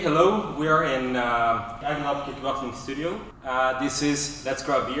Hello, we are in ILoveKickboxing studio. This is Let's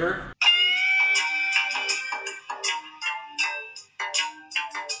Grab Beer.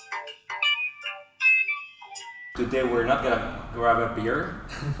 Today we're not gonna grab a beer.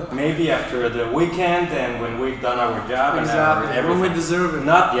 Maybe after the weekend and when we've done our job. Exactly, when we deserve it.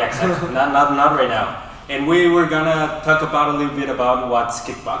 Exactly. not right now. And we were gonna talk about a little bit about what's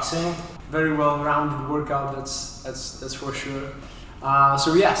kickboxing. Very well-rounded workout, that's for sure.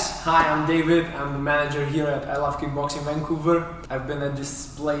 So yes, hi, I'm David. I'm the manager here at ILoveKickboxing Vancouver. I've been at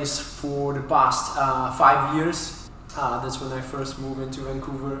this place for the past 5 years. That's when I first moved into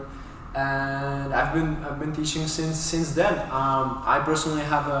Vancouver, and I've been teaching since then. I personally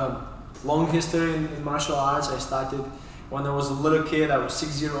have a long history in martial arts. I started when I was a little kid. I was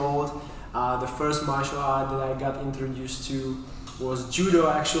 6 years old. The first martial art that I got introduced to was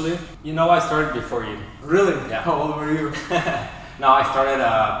judo, actually. You know, I started before you. Really? Yeah. How old were you? No, I started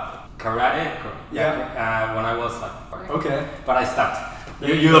karate when I was like 4. Okay. But I stopped.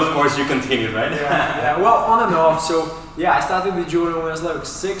 You of course, you continued, right? Yeah. Well, on and off. So yeah, I started with judo when I was like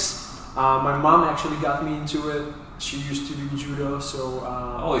 6. My mom actually got me into it. She used to do judo, so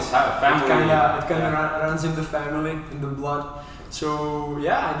it's a family. It kind of runs in the family, in the blood. So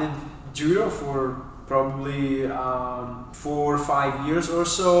yeah, I did judo for probably 4 or 5 years or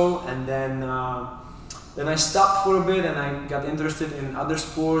so, and then I stopped for a bit, and I got interested in other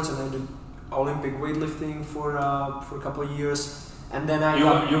sports, and I did Olympic weightlifting for a couple of years, and then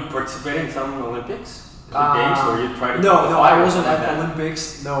you participated in some Olympics, games, or you tried to? No, I wasn't at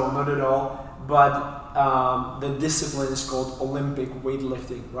Olympics. No, not at all. But the discipline is called Olympic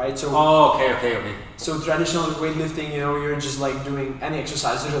weightlifting, right? So okay. So traditional weightlifting, you're just like doing any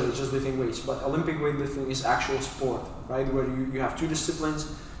exercise, really, just lifting weights. But Olympic weightlifting is actual sport, right? Where you have 2 disciplines.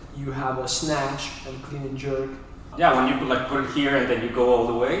 You have a snatch and clean and jerk. Yeah, when you put it here and then you go all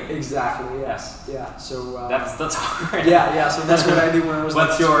the way. Exactly. Yes. Yeah. So that's hard. Yeah. So that's what I did when I was.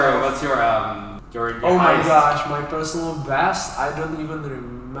 What's your Oh my highest? gosh, my personal best. I don't even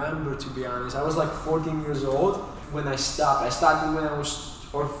remember, to be honest. I was like 14 years old when I stopped. I started when I was,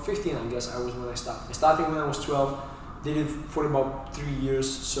 or 15, I guess I was when I stopped. I started when I was 12. Did it for about 3 years.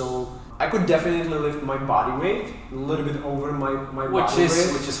 So I could definitely lift my body weight a little bit over my body weight.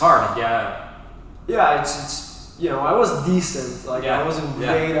 Which is hard. Yeah. Yeah, it's I was decent. Like I wasn't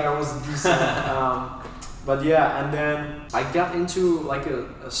great. I was decent. But yeah, and then I got into like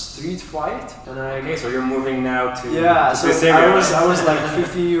a street fight, and Okay, so you're moving now to so this area, I was like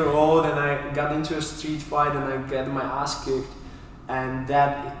 15 years old, and I got into a street fight, and I got my ass kicked, and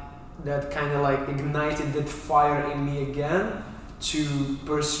that kind of like ignited that fire in me again to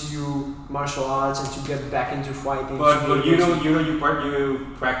pursue martial arts and to get back into fighting. But you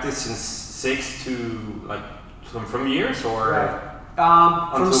practice since 6 to like from years, or right.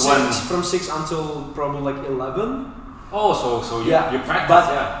 From 6 until probably like 11. Oh, so you practice,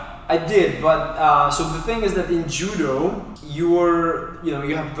 but I did, but so the thing is that in judo, you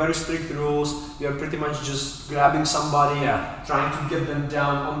have very strict rules. You're pretty much just grabbing somebody, trying to get them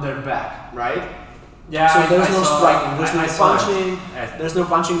down on their back, right? Yeah. So there's no striking, there's no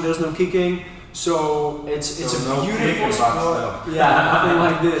punching, there's no kicking. So it's a beautiful sport. Yeah, nothing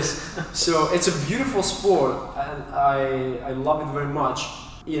like this. So it's a beautiful sport, and I love it very much.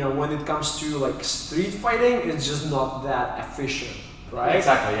 When it comes to like street fighting, it's just not that efficient, right?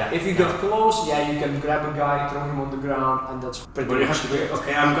 Exactly. Yeah. If you get close, you can grab a guy, throw him on the ground, and that's pretty much. But you have to be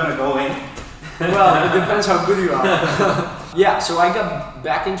okay. I'm gonna go in. Well, it depends how good you are. Yeah. So I got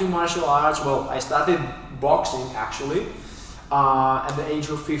back into martial arts. Well, I started boxing actually at the age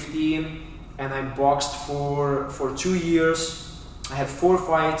of 15. And I boxed for 2 years. I had 4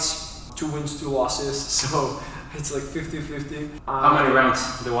 fights, 2 wins, 2 losses, so it's like 50-50. How many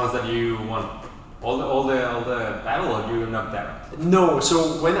rounds? The ones that you won? All the battle, or you knocked out? No.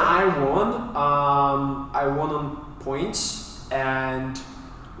 So when I won on points, and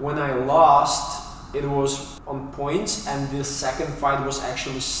when I lost, it was on points, and the second fight was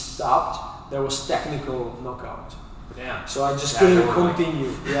actually stopped. There was technical knockout. Yeah. So I just couldn't continue.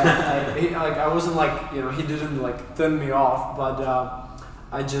 I wasn't like he didn't like turn me off, but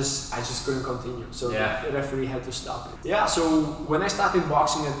I just couldn't continue. So the referee had to stop it. Yeah. So when I started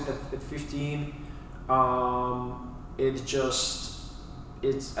boxing at 15, I just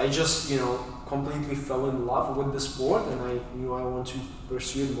completely fell in love with the sport, and I knew I want to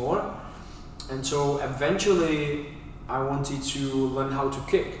pursue it more. And so eventually I wanted to learn how to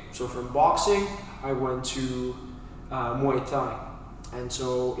kick. So from boxing I went to Muay Thai, and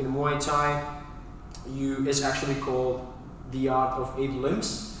so in Muay Thai, it's actually called the art of 8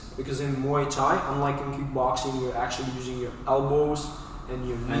 limbs, because in Muay Thai, unlike in kickboxing, you're actually using your elbows and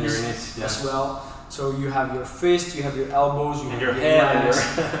your And knees, your knees, yeah. as well. So you have your fist, you have your elbows, you And have your your head and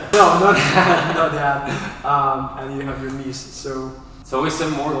legs. your No, not that, not that. And you have your knees. So it's a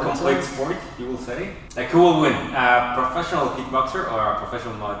more Muay Thai. complete sport, you will say? Like who will win? A professional kickboxer or a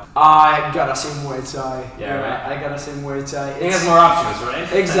professional mod? I gotta say Muay Thai. Yeah, right. I gotta say Muay Thai. It has more options, right?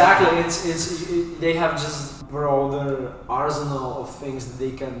 Exactly. They have just broader arsenal of things that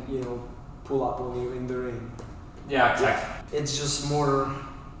they can pull up on you in the ring. Yeah, exactly. It's just more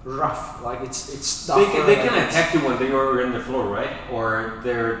rough. Like it's tougher. They can attack you when they are in the floor, right? Or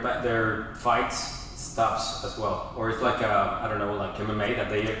their fights stops as well, or it's like I don't know, like MMA that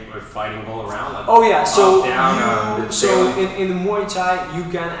they are fighting all around. Like oh yeah, so up, down, in Muay Thai you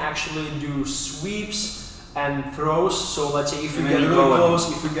can actually do sweeps and throws. So let's say if you get really close,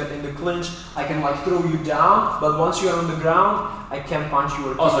 if you get in the clinch, I can like throw you down, but once you're on the ground, I can punch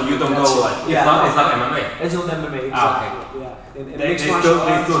you or kick so you don't That's go it. like it's not MMA. It's not MMA, exactly. Okay. Yeah. In They mixed still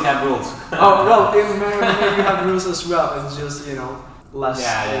martial arts- have rules. Oh well, in MMA you have rules as well. It's just less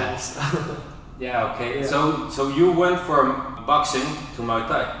rules. Yeah, okay. Yeah. So you went from boxing to Muay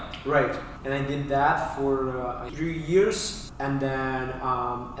Thai. Right, and I did that for 3 years, and then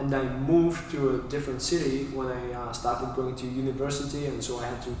I moved to a different city when I started going to university, and so I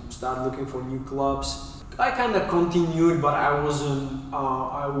had to start looking for new clubs. I kind of continued, but I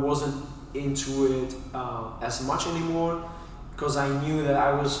wasn't into it as much anymore, because I knew that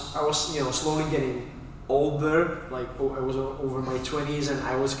I was slowly getting older. Like I was over my 20s, and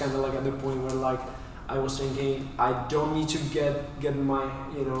I was kind of like at the point where like I was thinking I don't need to get my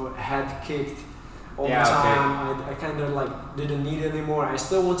head kicked all the time. Okay. I kind of like didn't need it anymore. I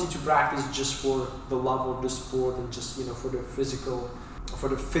still wanted to practice just for the love of the sport and just for the physical, for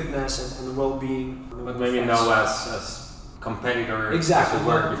the fitness and well-being. But maybe now as competitor. Exactly, as it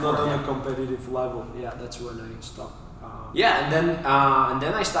were before, not on yeah. a competitive level. Yeah, that's when I stopped. And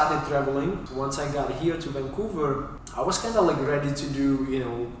then I started traveling. Once I got here to Vancouver, I was kind of like ready to do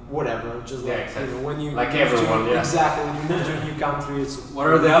whatever. Just like exactly. When you like move everyone, to, yeah. Exactly, when you move to a new country, it's what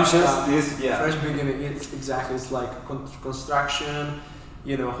are the options? Fresh beginning. It's like construction,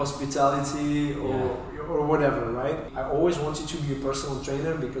 hospitality or whatever, right? I always wanted to be a personal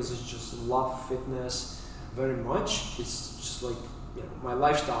trainer because I just love fitness very much. It's just like my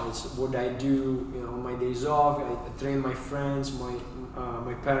lifestyle. It's what I do on my days off. I train my friends,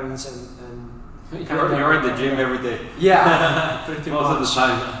 my parents, and you're at the gym every day. Yeah, pretty Most much. of the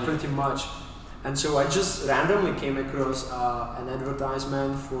time. Pretty much. And so I just randomly came across an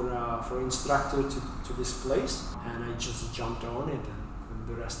advertisement for instructor to this place, and I just jumped on it, and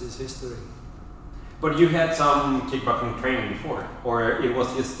the rest is history. But you had some kickboxing training before, or it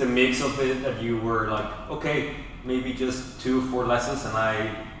was just a mix of it that you were like, okay, maybe just 2-4 lessons, and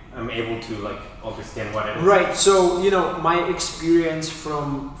I am able to like understand what it is. Right. So my experience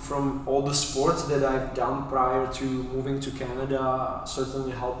from all the sports that I've done prior to moving to Canada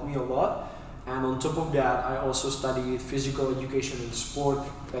certainly helped me a lot. And on top of that, I also studied physical education and sport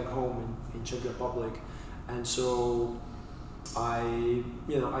back home in Czech Republic, and so I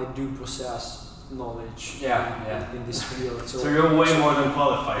do possess knowledge in this field. So you're way more than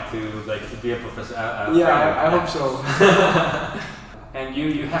qualified to be a professor. I hope so. And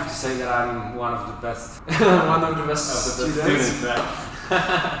you have to say that I'm one of the best. One of the best students.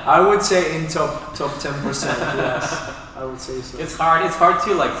 Right? I would say in top 10%. Yes, I would say so. It's hard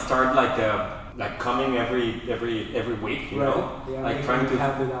to like start like coming every week, you know, Yeah, like trying to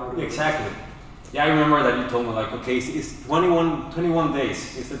have it out. Exactly. Yeah, I remember that you told me like, okay, it's 21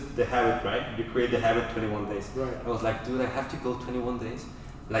 days. Is the habit, right? You create the habit 21 days. Right. I was like, dude, I have to go 21 days,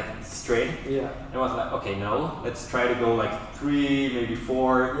 like straight. Yeah. I was like, okay, no, let's try to go like 3, maybe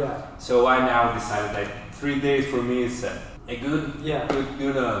 4. Yeah. So I now decided that 3 days for me is a good. Yeah,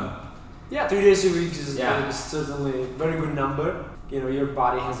 3 days a week is certainly a very good number. Your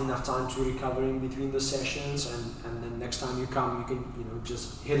body has enough time to recover in between the sessions, and then next time you come, you can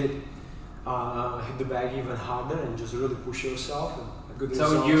just hit the bag even harder and just really push yourself. And good so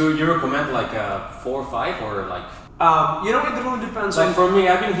results. you recommend like 4 or 5 or like? It really depends. Like for me,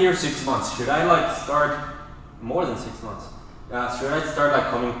 I've been here 6 months. Should I like start more than 6 months? Should I start like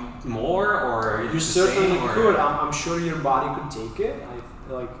coming more, or you certainly could. I'm sure your body could take it.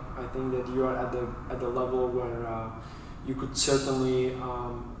 I think that you are at the level where you could certainly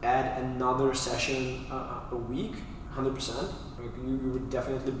add another session a week, 100%. Like you would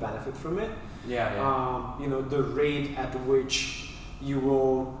definitely benefit from it. The rate at which you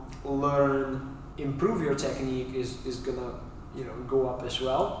will improve your technique is gonna go up as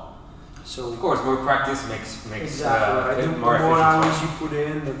well. So of course, more practice makes exactly right. The more hours you put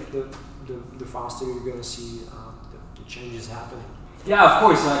in, the faster you're gonna see the changes happening. Yeah, of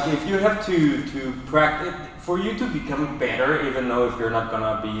course. Like if you have to practice for you to become better, even though if you're not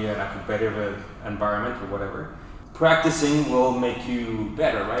gonna be in a competitive environment or whatever, practicing will make you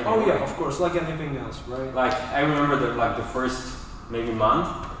better, right? Oh yeah, of course, like anything else, right? Like I remember that like the first maybe month,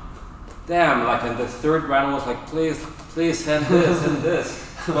 damn, like in the third round I was like, please hand this and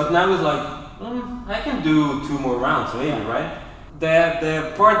this. But now it's like, I can do 2 more rounds maybe, right?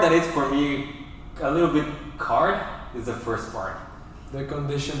 The part that is for me a little bit hard is the first part. The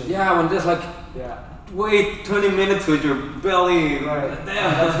conditioning. Yeah, when there's like, wait 20 minutes with your belly, right?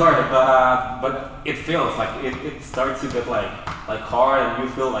 Damn, that's hard. But it feels like it starts to get like hard, and you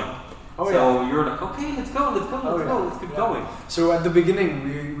feel like, you're like, okay, let's go, let's keep going. So at the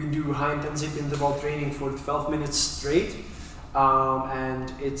beginning, we do high intensity interval training for 12 minutes straight,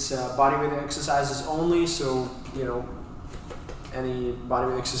 and it's bodyweight exercises only. So any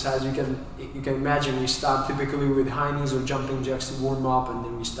bodyweight exercise you can imagine. We start typically with high knees or jumping jacks to warm up, and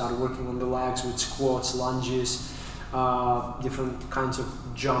then we start working on the legs with squats, lunges, different kinds of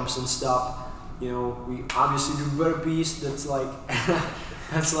jumps and stuff. We obviously do burpees. That's like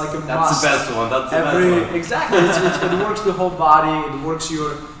that's like a must. That's the best one. That's the best one. Exactly. It works the whole body. It works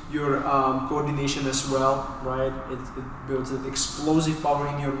your coordination as well, right? It builds an explosive power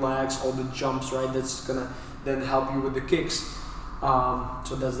in your legs. All the jumps, right? That's gonna then help you with the kicks.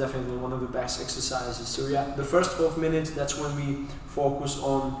 So that's definitely one of the best exercises. So the first 12 minutes, that's when we focus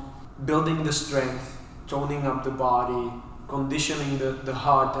on building the strength, toning up the body, conditioning the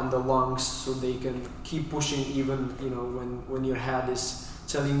heart and the lungs so they can keep pushing even when your head is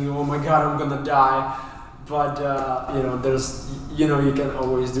telling you, oh my god, I'm gonna die. But there's you can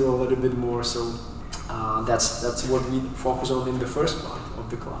always do a little bit more. So that's what we focus on in the first part of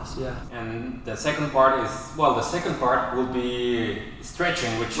the class. And the second part will be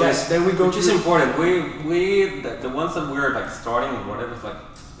stretching, which is important. The ones that we're like starting or whatever, it's like,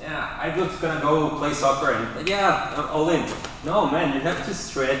 I'm just gonna go play soccer and I'm all in. No man, you have to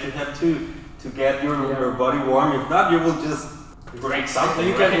stretch. You have to get your body warm. If not, you will just break something.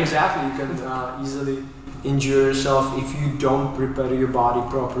 You can easily injure yourself if you don't prepare your body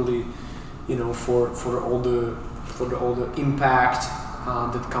properly. For all the impact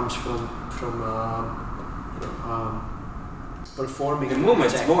that comes from performing. The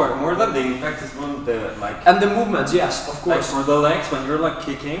movements more than the impact is one the like. And the movements, yes, of course. Like for the legs when you're like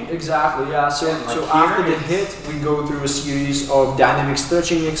kicking. Exactly, yeah. So after the hit, we go through a series of dynamic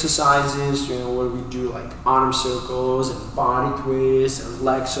stretching exercises. Where we do like arm circles and body twists and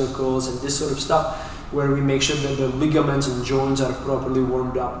leg circles and this sort of stuff, where we make sure that the ligaments and joints are properly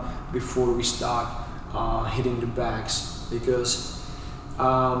warmed up before we start hitting the bags, because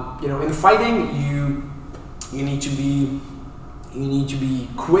in fighting you need to be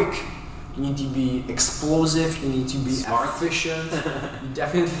quick, you need to be explosive, you need to be efficient. You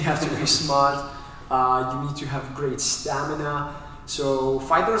definitely have to be smart. You need to have great stamina. So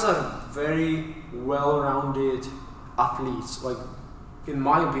fighters are very well-rounded athletes, like in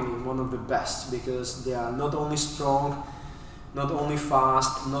my opinion one of the best, because they are not only strong, not only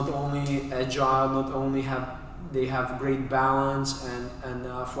fast, not only agile, not only they have great balance and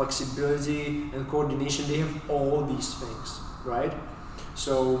flexibility and coordination. They have all these things, right?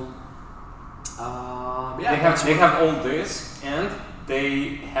 So they have all this, and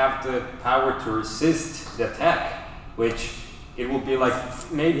they have the power to resist the attack, which it will be like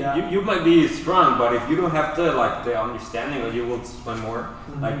maybe you might be strong, but if you don't have the understanding, or you will spend more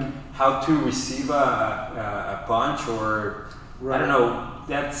like how to receive a punch or. Right. I don't know.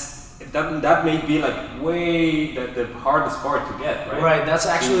 That may be like way the hardest part to get, right? Right. That's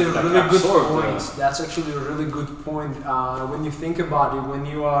actually a really good point. That's actually a really good point. When you think about it, when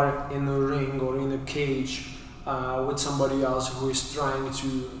you are in a ring or in a cage with somebody else who is trying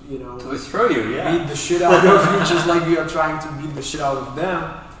to destroy you, beat the shit out of you, just like you are trying to beat the shit out of them.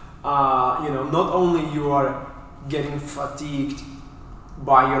 Not only you are getting fatigued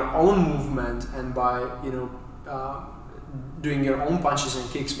by your own movement and by doing your own punches and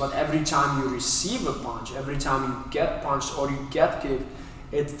kicks, but every time you receive a punch, every time you get punched or you get kicked,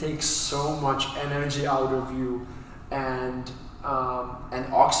 it takes so much energy out of you and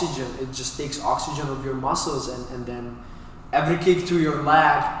oxygen. It just takes oxygen of your muscles, and then every kick to your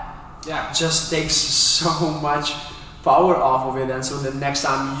leg just takes so much power off of it. And so the next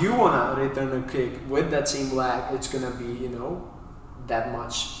time you wanna return a kick with that same leg, it's gonna be that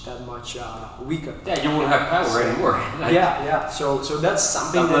much weaker. Yeah, you won't have power anymore. So that's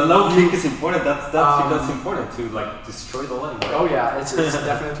something. The low kick is important. That's important to like destroy the leg. Right? Oh yeah, it's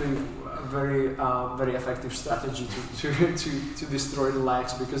definitely very effective strategy to destroy the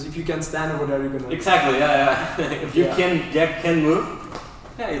legs, because if you can stand over there, you're gonna exactly if you can move,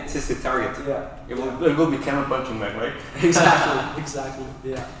 it's just a target. It will become a punching bag, right? exactly.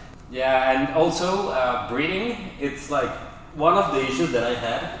 And also breathing. It's like one of the issues that I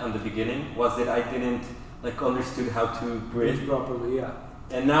had on the beginning was that I didn't understood how to breathe properly.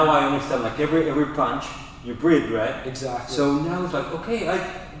 And now I understand, like every punch you breathe, right? Exactly. So now it's like, okay,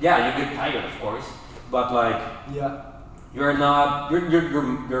 you get tired, of course, but like you're not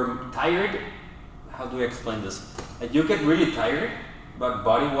you're tired. How do I explain this? Like you get really tired, but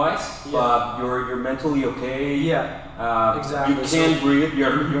body-wise, but you're mentally okay. Exactly. You can breathe.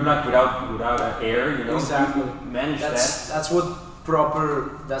 You're not without air. You know. Exactly. You manage that. That's what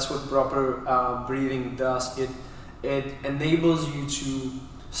proper breathing does. It enables you to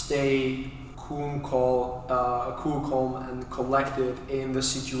stay cool, calm, and collected in the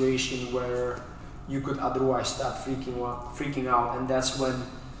situation where you could otherwise start freaking out, and that's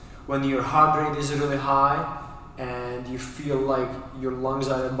when your heart rate is really high and you feel like your lungs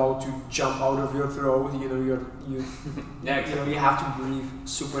are about to jump out of your throat. You know, you have to breathe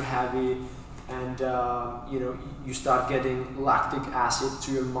super heavy, and you start getting lactic acid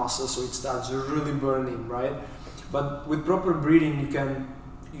to your muscles, so it starts really burning, right? But with proper breathing, you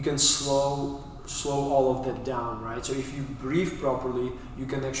can slow all of that down, right? So if you breathe properly, you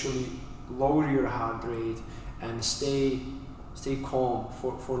can actually lower your heart rate and stay calm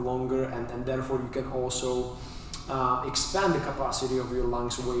for longer, and therefore you can also expand the capacity of your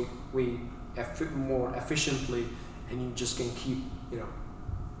lungs way more efficiently, and you just can keep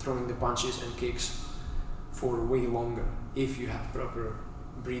throwing the punches and kicks for way longer if you have proper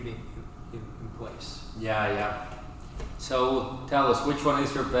breathing in place. So tell us, which one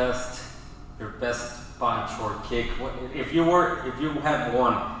is your best punch or kick? If you had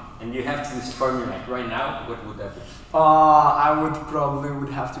one and you have to destroy me right now, what would that be? I would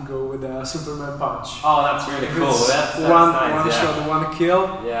have to go with a Superman punch. Oh, that's really cool. That's one nice, shot, one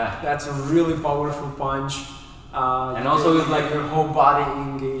kill. Yeah. That's a really powerful punch. And also it's like your whole body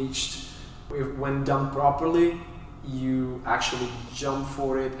engaged. When done properly, you actually jump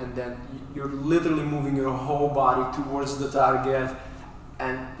for it, and then you're literally moving your whole body towards the target,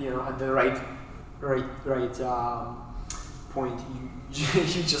 and at the right point,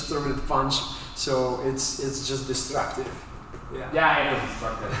 you just throw the punch. So it's just destructive. Yeah, it is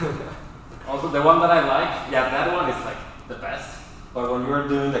destructive. Also, the one that I like, that one is like the best. But when you're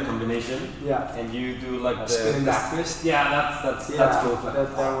doing the combination, and you do like the spinning back fist, that's cool.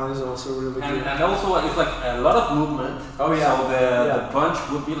 That one is also really good. And also it's like a lot of movement. Oh yeah. So the punch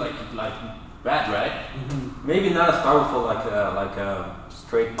would be like bad, right? Mm-hmm. Maybe not as powerful like a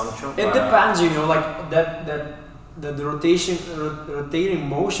straight punch. It depends, like the rotating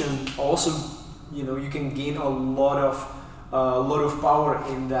motion also, you can gain a lot of power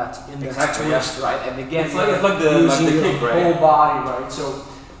in that twist, right? And again, it's like the kick, right? Whole body, right? So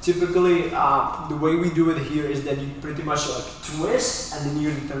typically, the way we do it here is that you pretty much twist and then you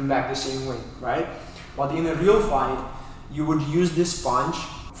return back the same way, right? But in a real fight, you would use this punch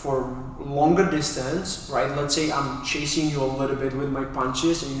for longer distance, right? Let's say I'm chasing you a little bit with my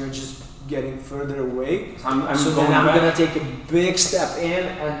punches and you're just getting further away. So then I'm gonna take a big step in,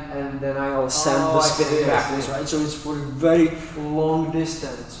 and then I'll send the spinning backwards, right? So it's for a very long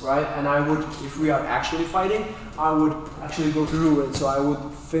distance, right? And I would, if we are actually fighting, I would actually go through it. So I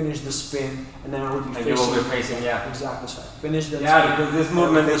would finish the spin, and then I would be facing. And you will be facing, Exactly. So I finish that. Yeah, because this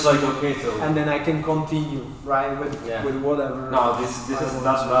movement is like okay, so. And then I can continue, right, with whatever. No, this is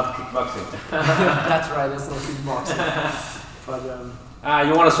not kickboxing. That's right. That's not kickboxing. But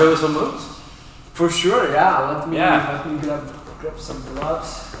you want to show us some moves? For sure, Let me grab some gloves.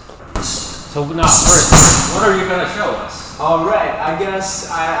 So now, first, what are you gonna show us? All right, I guess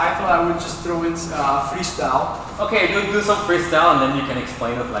I thought I would just throw in freestyle. Okay, do some freestyle, and then you can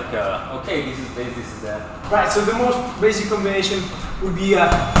explain it like, okay, this is this, this is that. Right. So the most basic combination would be a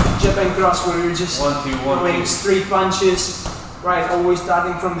jab and cross, where you're just throwing straight punches. Right, always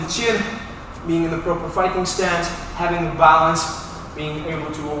starting from the chin, being in the proper fighting stance, having the balance, being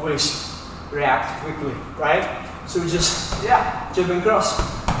able to always react quickly, right? So just, jab and cross.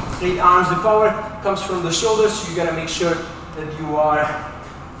 Straight arms, the power comes from the shoulders, so you gotta make sure that you are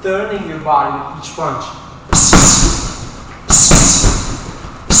turning your body with each punch.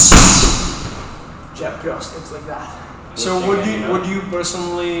 Jab, cross, things like that. So what do you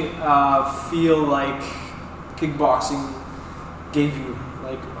personally feel like kickboxing gave you?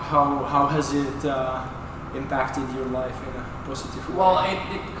 Like how has it impacted your life in a positive way? Well,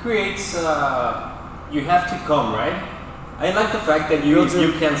 it creates, you have to come, right? I like the fact that you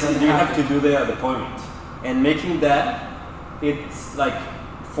have to do the appointment, and making that it's like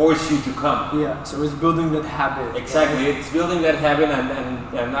force you to come. Yeah, so it's building that habit. Exactly, it's building that habit,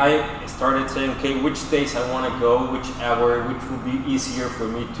 and I started saying, okay, which days I want to go, which hour, which would be easier for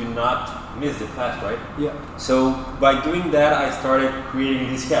me to not miss the class, right? Yeah. So by doing that, I started creating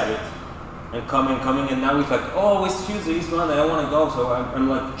this habit, and coming, and now it's like, oh, it's Tuesday, it's Monday, I want to go, so I'm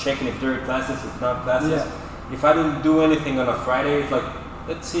like checking if there are classes, if not classes. Yeah. If I don't do anything on a Friday, it's like,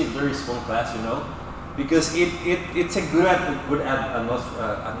 let's see if there is one class, you know? Because it's a good atmosphere,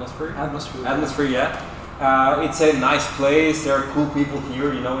 yeah. It's a nice place. There are cool people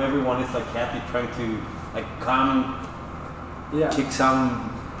here. You know, everyone is like happy, trying to like come, kick some,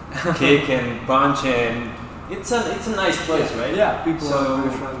 kick and punch, and it's a nice place, right? Yeah, people are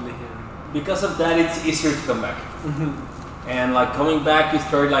very friendly here. Because of that, it's easier to come back. And like coming back, you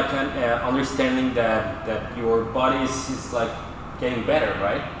start like understanding that your body is like getting better,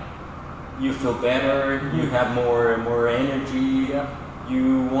 right? You feel better, you have more energy,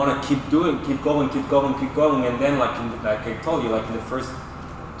 you want to keep going, and then like I told you, like in the first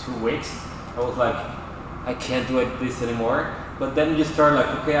 2 weeks, I was like, I can't do this anymore. But then you start like,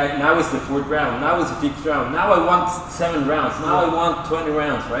 okay, now it's the 4th round, now it's the 5th round, now I want 7 rounds, now I want 20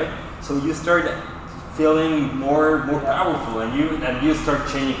 rounds, right? So you start feeling more powerful, and you start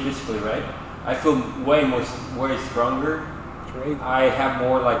changing physically, right? I feel way stronger. Great. I have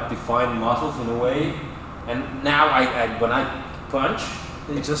more like defined muscles in a way, and now I when I punch,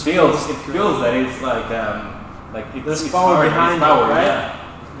 it just feels that it's like there's power behind it, right?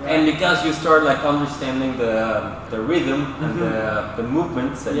 Yeah. And because you start like understanding the rhythm and the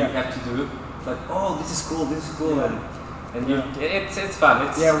movements that you have to do, it's like, oh, this is cool, and it's fun.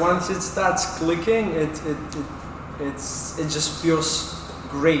 Once it starts clicking, it just feels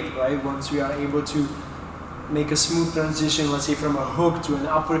great, right? Once we are able to make a smooth transition, let's say from a hook to an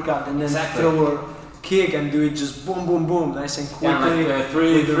uppercut, and then throw a kick and do it just boom, boom, boom, nice and quickly. Yeah, like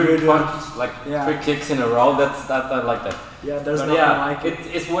three punches, like 3 kicks in a row. That's I like that. Yeah, there's nothing like it.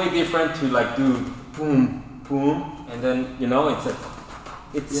 It's way different to like do boom, boom, and then you know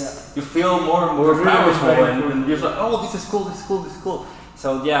you feel more really powerful, and you're like, oh, this is cool.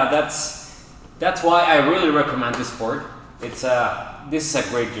 So yeah, that's why I really recommend this sport. This is a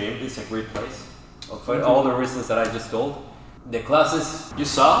great gym. This is a great place. For all the reasons that I just told. The classes you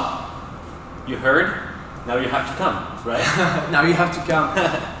saw, you heard, now you have to come, right? Now you have to come.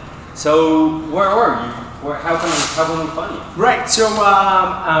 So where are you? How can we find you? Right, so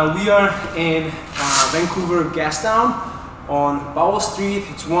we are in Vancouver, Gastown on Powell Street.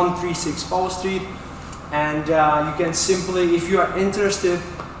 It's 136 Powell Street, and you can simply, if you are interested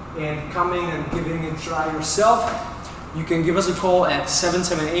in coming and giving it a try yourself, you can give us a call at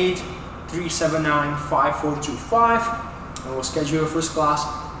 778-379-5425, and we'll schedule your first class,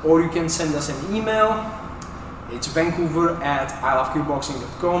 or you can send us an email. It's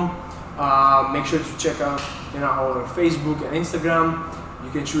vancouver@ILoveKickboxing.com. Make sure to check out our Facebook and Instagram. You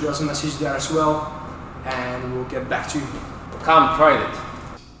can shoot us a message there as well, and we'll get back to you. Come, try it.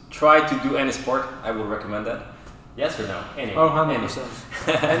 Try to do any sport. I would recommend that. Yes or no? Any. Oh, 100%.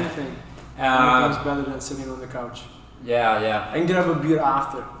 Anything. Anything's better than sitting on the couch. Yeah. And grab a beer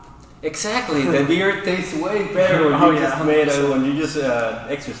after. Exactly. The beer tastes way better when you just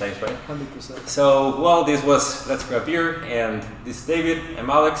exercise, right? 100%. So, well, this was Let's Grab Beer, and this is David. I'm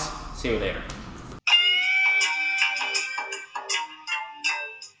Alex. See you later.